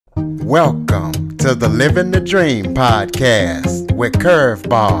Welcome to the Living the Dream podcast with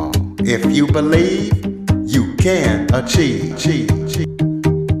Curveball. If you believe, you can achieve.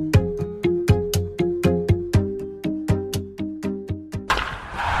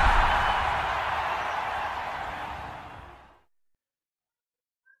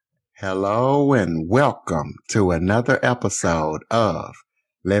 Hello and welcome to another episode of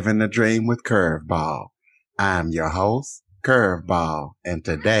Living the Dream with Curveball. I'm your host, Curveball, and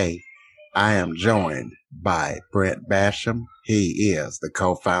today I am joined by Brent Basham. He is the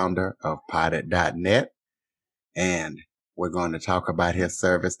co-founder of Potted.net, and we're going to talk about his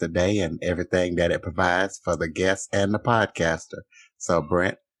service today and everything that it provides for the guest and the podcaster. So,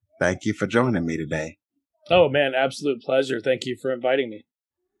 Brent, thank you for joining me today. Oh, man, absolute pleasure. Thank you for inviting me.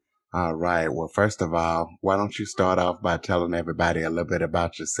 All right. Well, first of all, why don't you start off by telling everybody a little bit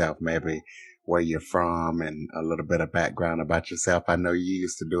about yourself, maybe where you're from and a little bit of background about yourself. I know you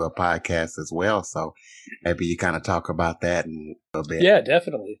used to do a podcast as well, so maybe you kind of talk about that in a little bit. Yeah,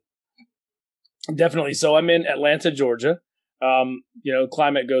 definitely. Definitely. So I'm in Atlanta, Georgia.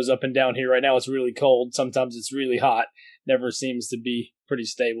 Climate goes up and down here. Right now it's really cold. Sometimes it's really hot. Never seems to be pretty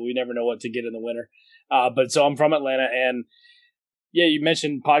stable. We never know what to get in the winter. But so I'm from Atlanta, and yeah, you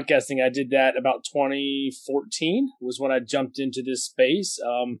mentioned podcasting. I did that about 2014 was when I jumped into this space.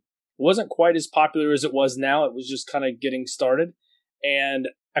 It wasn't quite as popular as it was now. It was just kind of getting started, and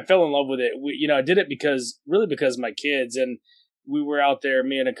I fell in love with it. I did it because my kids, and we were out there,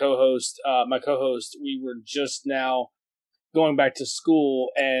 me and a co-host, my co-host, we were just now going back to school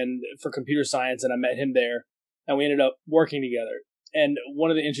and for computer science, and I met him there, and we ended up working together. And one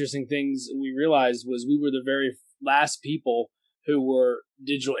of the interesting things we realized was we were the very last people who were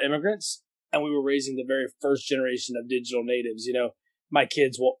digital immigrants, and we were raising the very first generation of digital natives. My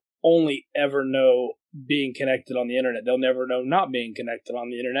kids will only ever know being connected on the internet. They'll never know not being connected on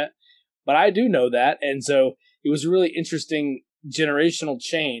the internet, but I do know that. And so it was a really interesting generational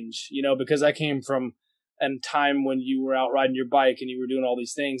change, because I came from a time when you were out riding your bike and you were doing all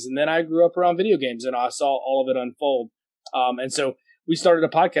these things. And then I grew up around video games and I saw all of it unfold. And so we started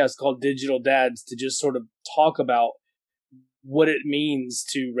a podcast called Digital Dads to just sort of talk about what it means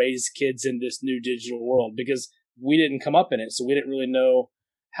to raise kids in this new digital world, because we didn't come up in it. So we didn't really know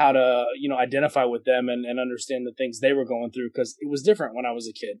how to, identify with them and understand the things they were going through, because it was different when I was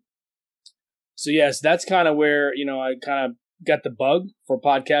a kid. So yes, that's kind of where, I kind of got the bug for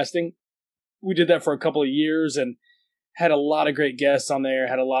podcasting. We did that for a couple of years and had a lot of great guests on there,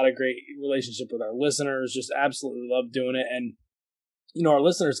 had a lot of great relationship with our listeners, just absolutely loved doing it. And, our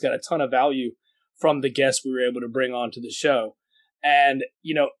listeners got a ton of value from the guests we were able to bring onto the show. And,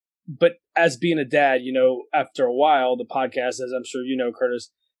 but as being a dad, after a while, the podcast, as I'm sure you know, Curtis,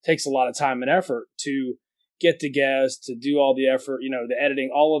 takes a lot of time and effort to get the guests, to do all the effort, the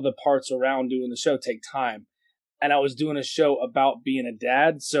editing, all of the parts around doing the show take time. And I was doing a show about being a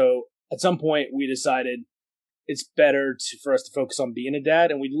dad. So at some point we decided it's better for us to focus on being a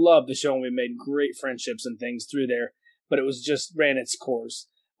dad. And we loved the show and we made great friendships and things through there, but it was just ran its course.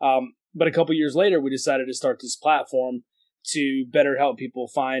 But a couple years later, we decided to start this platform to better help people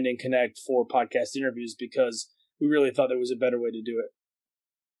find and connect for podcast interviews, because we really thought there was a better way to do it.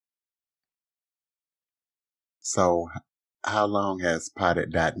 So how long has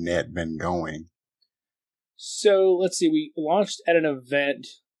Potted.net been going? So let's see, we launched at an event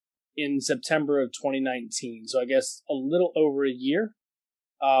in September of 2019. So I guess a little over a year.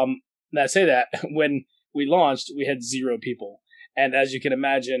 And I say that when we launched, we had 0 people. And as you can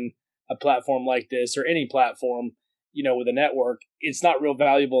imagine, a platform like this, or any platform, with a network, it's not real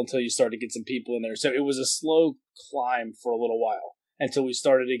valuable until you start to get some people in there. So it was a slow climb for a little while until we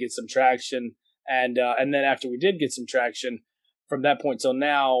started to get some traction. And then after we did get some traction, from that point till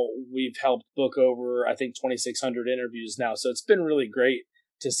now, we've helped book over, I think, 2,600 interviews now. So it's been really great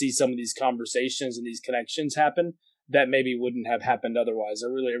to see some of these conversations and these connections happen that maybe wouldn't have happened otherwise. I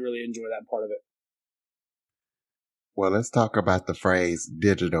really enjoy that part of it. Well, let's talk about the phrase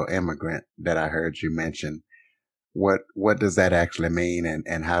digital immigrant that I heard you mention. What does that actually mean,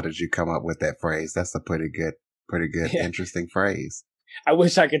 and how did you come up with that phrase? That's a pretty good, Yeah. interesting phrase. I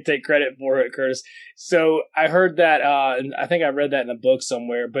wish I could take credit for it, Curtis. So I heard that, and I think I read that in a book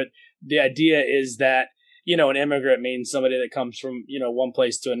somewhere, but the idea is that, an immigrant means somebody that comes from, one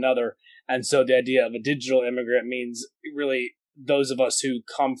place to another. And so the idea of a digital immigrant means really those of us who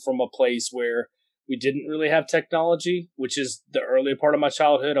come from a place where we didn't really have technology, which is the early part of my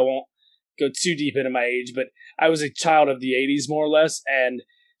childhood. I won't go too deep into my age, but I was a child of the 80s, more or less. And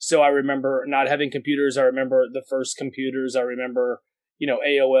so I remember not having computers. I remember the first computers. I remember,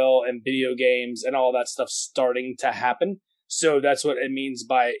 AOL and video games and all that stuff starting to happen. So that's what it means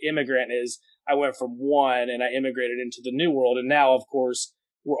by immigrant is I went from one and I immigrated into the new world. And now, of course,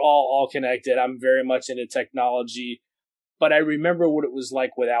 we're all connected. I'm very much into technology, but I remember what it was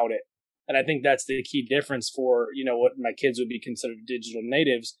like without it. And I think that's the key difference for, what my kids would be considered digital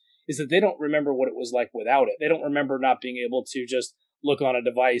natives is that they don't remember what it was like without it. They don't remember not being able to just look on a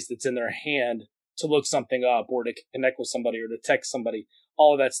device that's in their hand to look something up or to connect with somebody or to text somebody.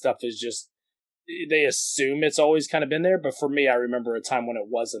 All of that stuff is just, they assume it's always kind of been there. But for me, I remember a time when it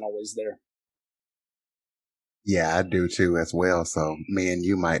wasn't always there. Yeah, I do too as well. So me and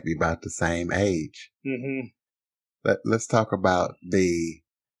you might be about the same age. Mm-hmm. Let's talk about the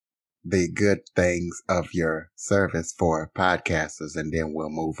good things of your service for podcasters, and then we'll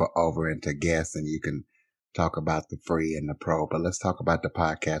move over into guests, and you can talk about the free and the pro. But let's talk about the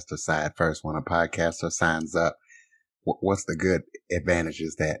podcaster side first. When a podcaster signs up, what's the good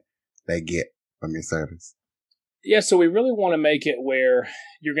advantages that they get from your service? Yeah, so we really want to make it where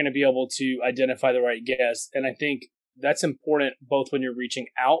you're going to be able to identify the right guest. And I think that's important both when you're reaching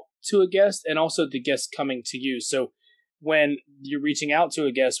out to a guest and also the guest coming to you. So when you're reaching out to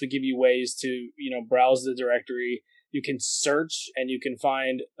a guest, we give you ways to, browse the directory. You can search and you can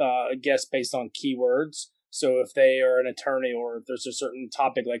find a guest based on keywords. So if they are an attorney or if there's a certain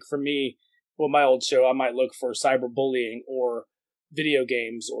topic, like for me, with my old show, I might look for cyberbullying or video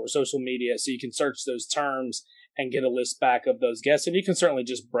games or social media. So you can search those terms and get a list back of those guests. And you can certainly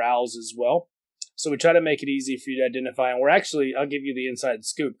just browse as well. So we try to make it easy for you to identify. And I'll give you the inside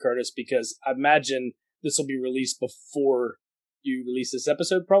scoop, Curtis, because I imagine this will be released before you release this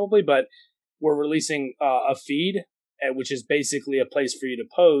episode probably, but we're releasing a feed, which is basically a place for you to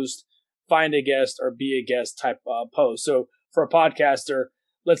post, find a guest or be a guest type post. So for a podcaster,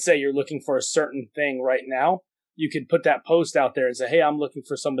 let's say you're looking for a certain thing right now, you could put that post out there and say, hey, I'm looking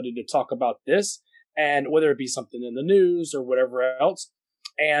for somebody to talk about this. And whether it be something in the news or whatever else,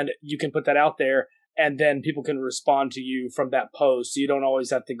 and you can put that out there and then people can respond to you from that post. So you don't always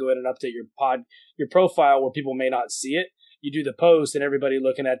have to go in and update your profile where people may not see it. You do the post and everybody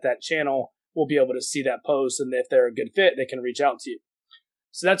looking at that channel will be able to see that post. And if they're a good fit, they can reach out to you.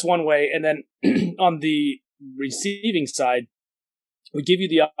 So that's one way. And then on the receiving side, we give you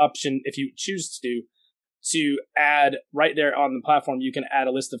the option, if you choose to add right there on the platform, you can add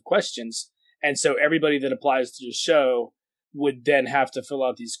a list of questions. And so everybody that applies to your show would then have to fill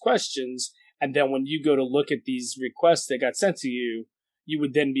out these questions. And then when you go to look at these requests that got sent to you, you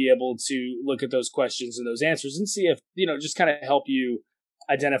would then be able to look at those questions and those answers and see if, just kind of help you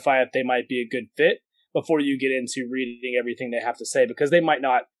identify if they might be a good fit before you get into reading everything they have to say, because they might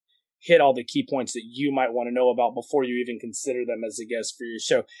not hit all the key points that you might want to know about before you even consider them as a guest for your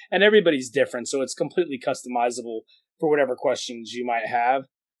show. And everybody's different, so it's completely customizable for whatever questions you might have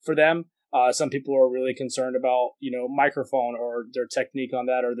for them. Some people are really concerned about, microphone or their technique on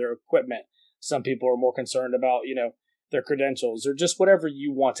that or their equipment. Some people are more concerned about, their credentials or just whatever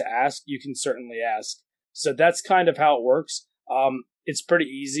you want to ask, you can certainly ask. So that's kind of how it works. It's pretty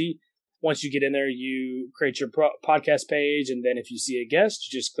easy. Once you get in there, you create your podcast page. And then if you see a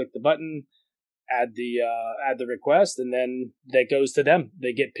guest, you just click the button, add the request, and then that goes to them.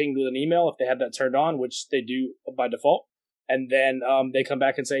 They get pinged with an email if they have that turned on, which they do by default. And then they come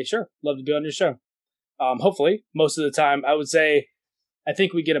back and say, sure, love to be on your show. Hopefully, most of the time, I would say, I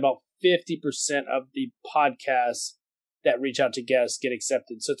think we get about 50% of the podcasts that reach out to guests get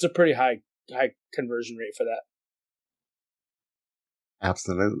accepted. So it's a pretty high conversion rate for that.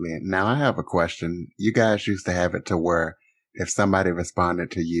 Absolutely. Now I have a question. You guys used to have it to where if somebody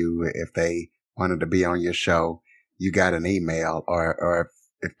responded to you, if they wanted to be on your show, you got an email, or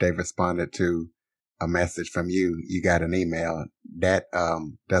if they responded to a message from you, you got an email. That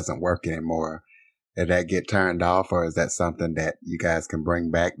doesn't work anymore. Did that get turned off, or is that something that you guys can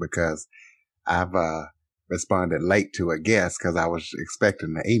bring back? Because I've responded late to a guest because I was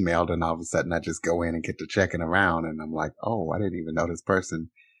expecting the email, and all of a sudden I just go in and get to checking around, and I'm like, oh, I didn't even know this person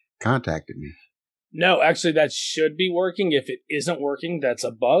contacted me. No, actually, that should be working. If it isn't working, that's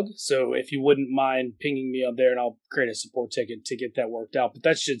a bug. So if you wouldn't mind pinging me up there, and I'll create a support ticket to get that worked out. But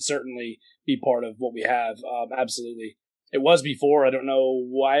that should certainly be part of what we have. Absolutely. It was before. I don't know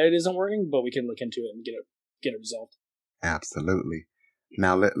why it isn't working, but we can look into it and get it resolved. Absolutely.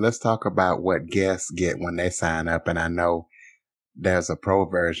 Now let's talk about what guests get when they sign up. And I know there's a pro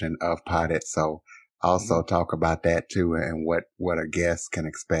version of Podit, so also talk about that too, and what a guest can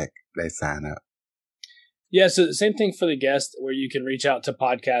expect they sign up. Yeah, so the same thing for the guest, where you can reach out to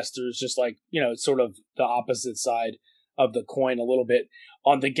podcasters, just like, it's sort of the opposite side of the coin a little bit.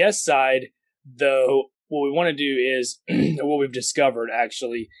 On the guest side, though, what we want to do is, what we've discovered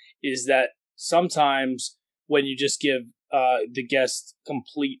actually, is that sometimes when you just give the guests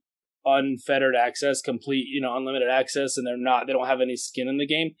complete unfettered access, complete, unlimited access, and they don't have any skin in the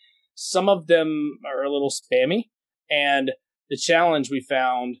game. Some of them are a little spammy, and the challenge we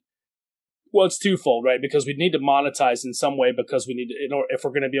found, well, it's twofold, right? Because we need to monetize in some way, because we need to, if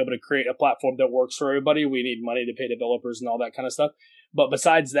we're going to be able to create a platform that works for everybody, we need money to pay developers and all that kind of stuff. But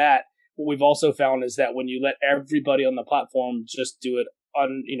besides that, what we've also found is that when you let everybody on the platform just do it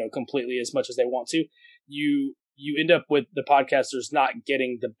completely as much as they want to, you end up with the podcasters not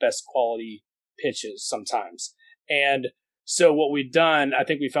getting the best quality pitches sometimes. And so what we've done, I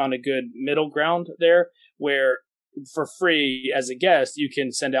think we found a good middle ground there, where for free as a guest, you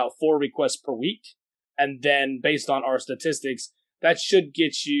can send out 4 requests per week. And then based on our statistics, that should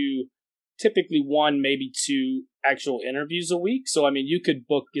get you typically 1, maybe 2 actual interviews a week. So, I mean, you could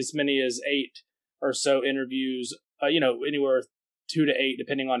book as many as 8 or so interviews, anywhere 2 to 8,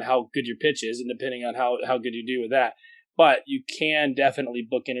 depending on how good your pitch is and depending on how good you do with that. But you can definitely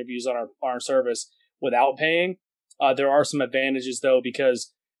book interviews on our service without paying. There are some advantages, though,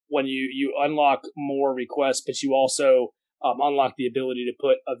 because when you unlock more requests, but you also unlock the ability to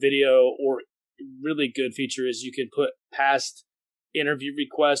put a video, or really good feature is you can put past interview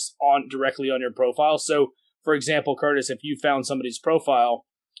requests on directly on your profile. So, for example, Curtis, if you found somebody's profile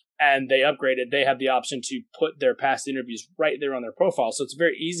and they upgraded, they have the option to put their past interviews right there on their profile. So it's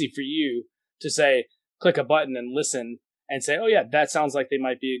very easy for you to say, click a button and listen and say, oh yeah, that sounds like they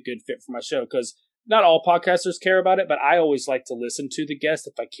might be a good fit for my show. Because not all podcasters care about it, but I always like to listen to the guest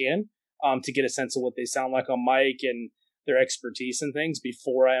if I can, to get a sense of what they sound like on mic and their expertise and things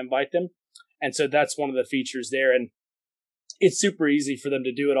before I invite them. And so that's one of the features there. And it's super easy for them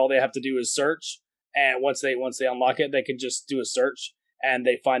to do it. All they have to do is search. And once they unlock it, they can just do a search and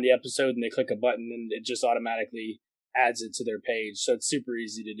they find the episode and they click a button and it just automatically adds it to their page. So it's super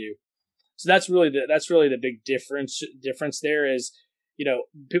easy to do. So that's really the big difference there is,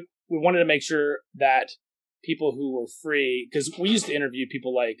 we wanted to make sure that people who were free, because we used to interview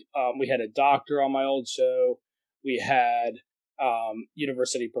people like, we had a doctor on my old show. We had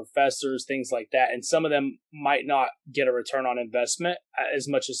university professors, things like that. And some of them might not get a return on investment as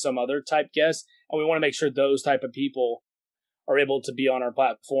much as some other type guests. And we want to make sure those type of people are able to be on our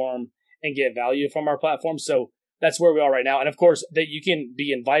platform and get value from our platform. So that's where we are right now. And of course, that you can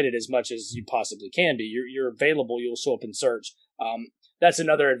be invited as much as you possibly can be. You're available. You'll show up in search. That's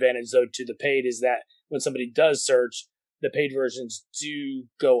another advantage, though, to the paid, is that when somebody does search, the paid versions do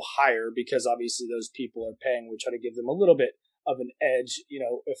go higher because obviously those people are paying. We try to give them a little bit of an edge,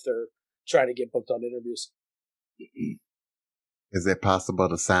 if they're trying to get booked on interviews. Is it possible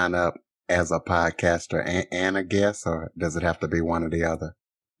to sign up as a podcaster and a guest, or does it have to be one or the other?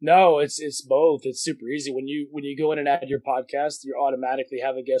 No, it's both. It's super easy. When you go in and add your podcast, you automatically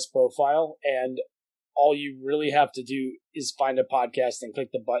have a guest profile, and all you really have to do is find a podcast and click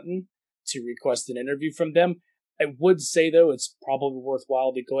the button to request an interview from them. I would say, though, it's probably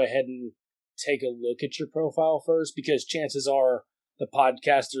worthwhile to go ahead and take a look at your profile first, because chances are the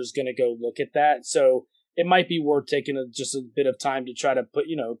podcaster is going to go look at that. So it might be worth taking just a bit of time to try to put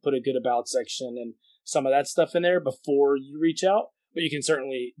a good about section and some of that stuff in there before you reach out. But you can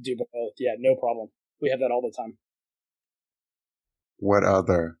certainly do both. Yeah, no problem. We have that all the time. What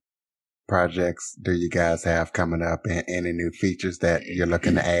other projects do you guys have coming up, and any new features that you're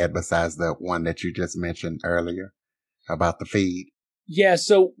looking to add besides the one that you just mentioned earlier about the feed? Yeah,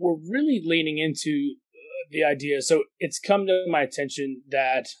 so we're really leaning into the idea. So it's come to my attention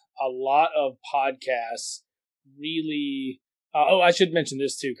that a lot of podcasts really... I should mention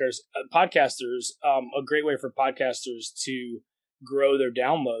this too, Curtis. Podcasters, a great way for podcasters to grow their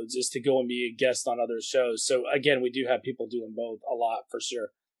downloads is to go and be a guest on other shows. So again, we do have people doing both a lot for sure.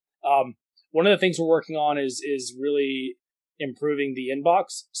 One of the things we're working on is really improving the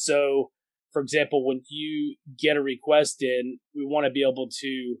inbox. So, for example, when you get a request in, we want to be able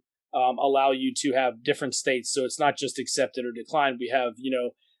to allow you to have different states. So it's not just accepted or declined. We have,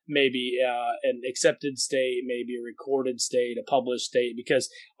 maybe an accepted state, maybe a recorded state, a published state, because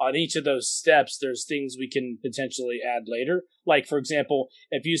on each of those steps, there's things we can potentially add later. Like, for example,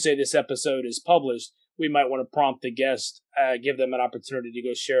 if you say this episode is published, we might want to prompt the guest, give them an opportunity to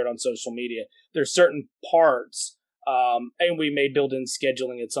go share it on social media. There's certain parts, and we may build in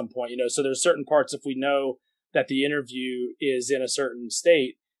scheduling at some point, so there's certain parts, if we know that the interview is in a certain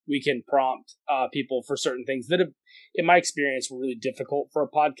state, we can prompt people for certain things that have, in my experience, were really difficult for a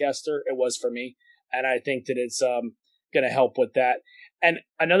podcaster. It was for me. And I think that it's going to help with that. And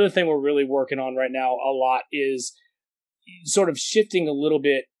another thing we're really working on right now a lot is sort of shifting a little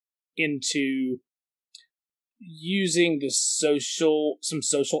bit into using some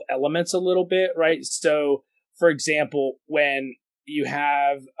social elements a little bit, right? So, for example, when you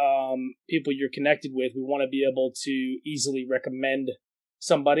have people you're connected with, we want to be able to easily recommend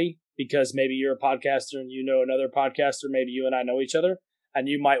somebody because maybe you're a podcaster and you know another podcaster, maybe you and I know each other, and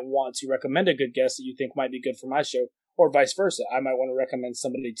you might want to recommend a good guest that you think might be good for my show, or vice versa. I might want to recommend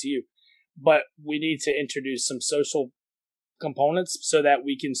somebody to you. But we need to introduce some social components so that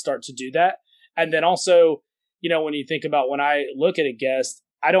we can start to do that. And then also, when you think about when I look at a guest,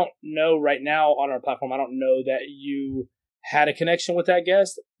 I don't know right now on our platform, I don't know that you had a connection with that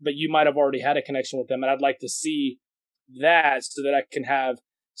guest, but you might have already had a connection with them. And I'd like to see that so that I can have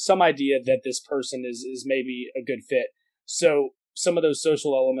some idea that this person is maybe a good fit. So some of those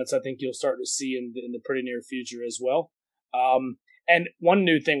social elements, I think you'll start to see in the pretty near future as well. And one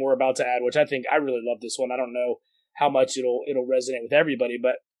new thing we're about to add, which I think I really love this one. I don't know how much it'll resonate with everybody,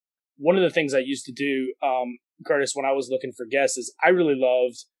 but one of the things I used to do, Curtis, when I was looking for guests is I really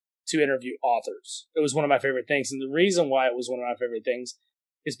loved to interview authors. It was one of my favorite things. And the reason why it was one of my favorite things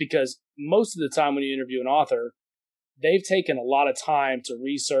is because most of the time when you interview an author, they've taken a lot of time to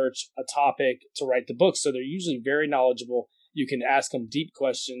research a topic to write the book. So they're usually very knowledgeable. You can ask them deep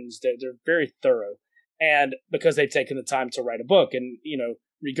questions. They're very thorough. And because they've taken the time to write a book, and,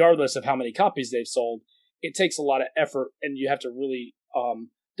 regardless of how many copies they've sold, it takes a lot of effort and you have to really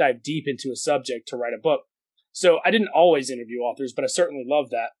dive deep into a subject to write a book. So I didn't always interview authors, but I certainly love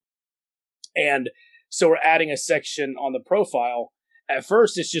that. And so we're adding a section on the profile. At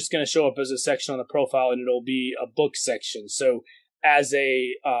first, it's just going to show up as a section on the profile, and it'll be a book section. So as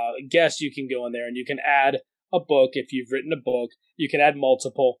a guest, you can go in there and you can add a book if you've written a book. You can add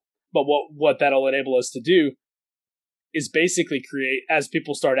multiple. But what that'll enable us to do is basically create, as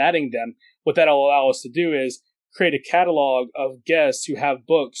people start adding them, what that'll allow us to do is create a catalog of guests who have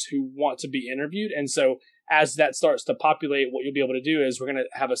books who want to be interviewed. And so as that starts to populate, what you'll be able to do is we're going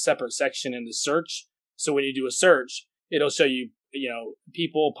to have a separate section in the search. So when you do a search, it'll show you,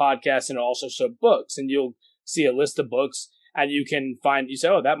 people, podcasts, and it'll also show books. And you'll see a list of books and you can you say,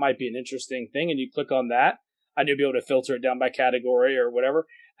 oh, that might be an interesting thing. And you click on that and you'll be able to filter it down by category or whatever.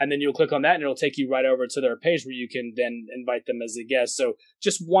 And then you'll click on that and it'll take you right over to their page where you can then invite them as a guest. So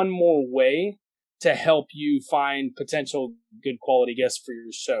just one more way to help you find potential good quality guests for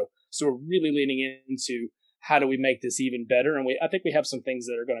your show. So we're really leaning into how do we make this even better? And I think we have some things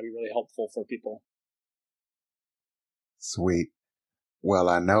that are going to be really helpful for people. Sweet. Well,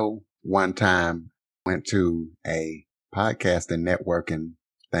 I know one time I went to a podcasting networking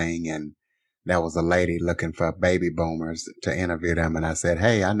thing and there was a lady looking for baby boomers to interview them. And I said,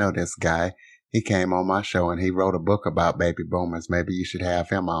 hey, I know this guy. He came on my show and he wrote a book about baby boomers. Maybe you should have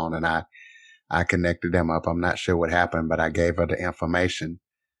him on. And I connected them up. I'm not sure what happened, but I gave her the information.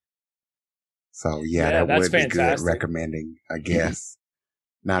 So that would be good, recommending a guest.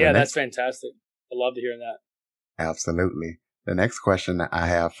 That's fantastic. I love to hear that. Absolutely. The next question I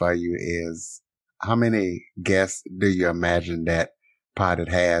have for you is, how many guests do you imagine that Potted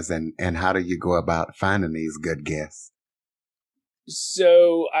has, and how do you go about finding these good guests?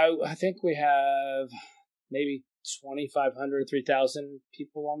 So I think we have maybe 2,500, 3,000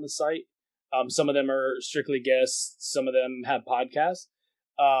 people on the site. Some of them are strictly guests. Some of them have podcasts.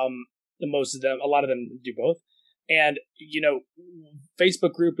 A lot of them do both. And,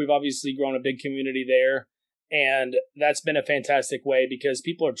 Facebook group, we've obviously grown a big community there. And that's been a fantastic way because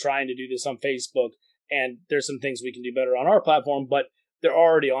people are trying to do this on Facebook. And there's some things we can do better on our platform, but they're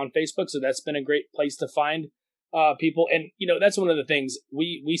already on Facebook. So that's been a great place to find people. And, that's one of the things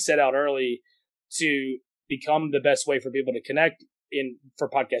we set out early to become the best way for people to connect for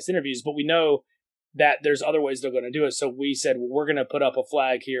podcast interviews. But we know that there's other ways they're going to do it. So we said, well, we're going to put up a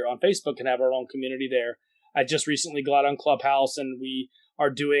flag here on Facebook and have our own community there. I just recently got on Clubhouse and we are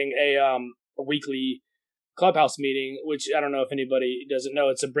doing a weekly Clubhouse meeting, which I don't know if anybody doesn't know.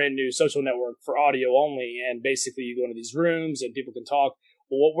 It's a brand new social network for audio only. And basically you go into these rooms and people can talk.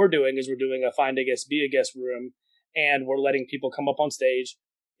 Well, what we're doing is we're doing a Find a Guest, Be a Guest room. And we're letting people come up on stage,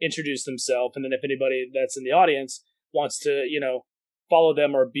 introduce themselves. And then if anybody that's in the audience wants to, follow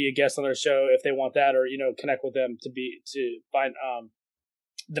them or be a guest on their show, if they want that, or, connect with them to find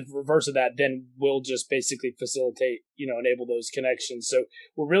the reverse of that, then we'll just basically facilitate, enable those connections. So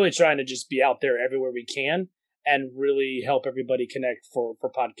we're really trying to just be out there everywhere we can and really help everybody connect for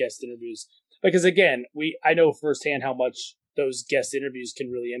podcast interviews. Because again, I know firsthand how much those guest interviews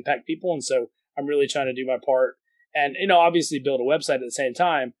can really impact people. And so I'm really trying to do my part and, obviously build a website at the same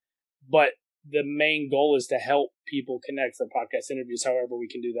time, but the main goal is to help people connect for podcast interviews, however we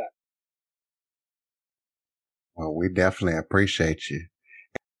can do that. Well, we definitely appreciate you.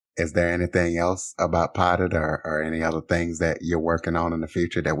 Is there anything else about Potted or any other things that you're working on in the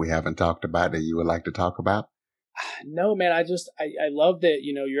future that we haven't talked about that you would like to talk about? No, man, I love that,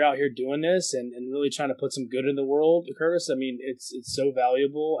 you're out here doing this and really trying to put some good in the world, Curtis. I mean, it's so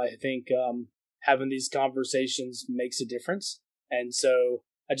valuable. I think having these conversations makes a difference. And so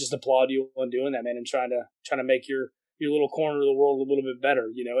I just applaud you on doing that, man, and trying to make your little corner of the world a little bit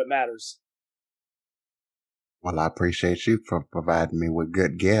better. It matters. Well, I appreciate you for providing me with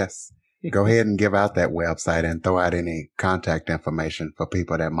good guests. Go ahead and give out that website and throw out any contact information for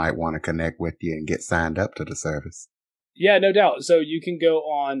people that might want to connect with you and get signed up to the service. Yeah, no doubt. So you can go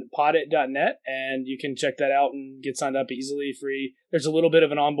on podit.net and you can check that out and get signed up easily, free. There's a little bit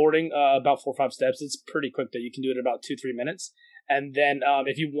of an onboarding, about 4 or 5 steps. It's pretty quick though. You can do it in about 2-3 minutes. And then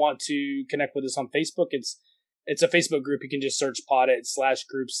if you want to connect with us on Facebook, it's a Facebook group. You can just search Podit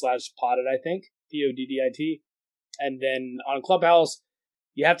 /group/Podit, I think, PODDIT. And then on Clubhouse,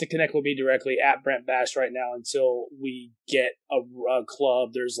 you have to connect with me directly at Brent Bash right now until we get a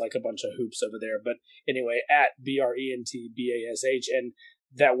club. There's like a bunch of hoops over there. But anyway, at BRENTBASH. And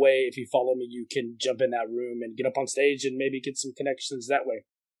that way, if you follow me, you can jump in that room and get up on stage and maybe get some connections that way.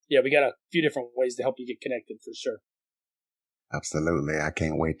 Yeah, we got a few different ways to help you get connected for sure. Absolutely. I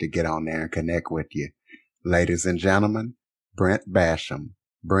can't wait to get on there and connect with you. Ladies and gentlemen, Brent Basham.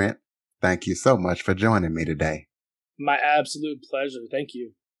 Brent, thank you so much for joining me today. My absolute pleasure. Thank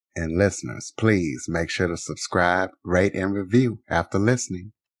you. And listeners, please make sure to subscribe, rate, and review after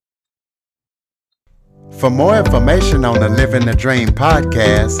listening. For more information on the Living the Dream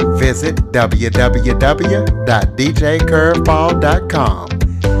podcast, visit www.djcurveball.com.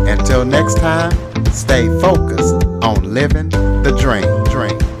 Until next time, stay focused on living the dream.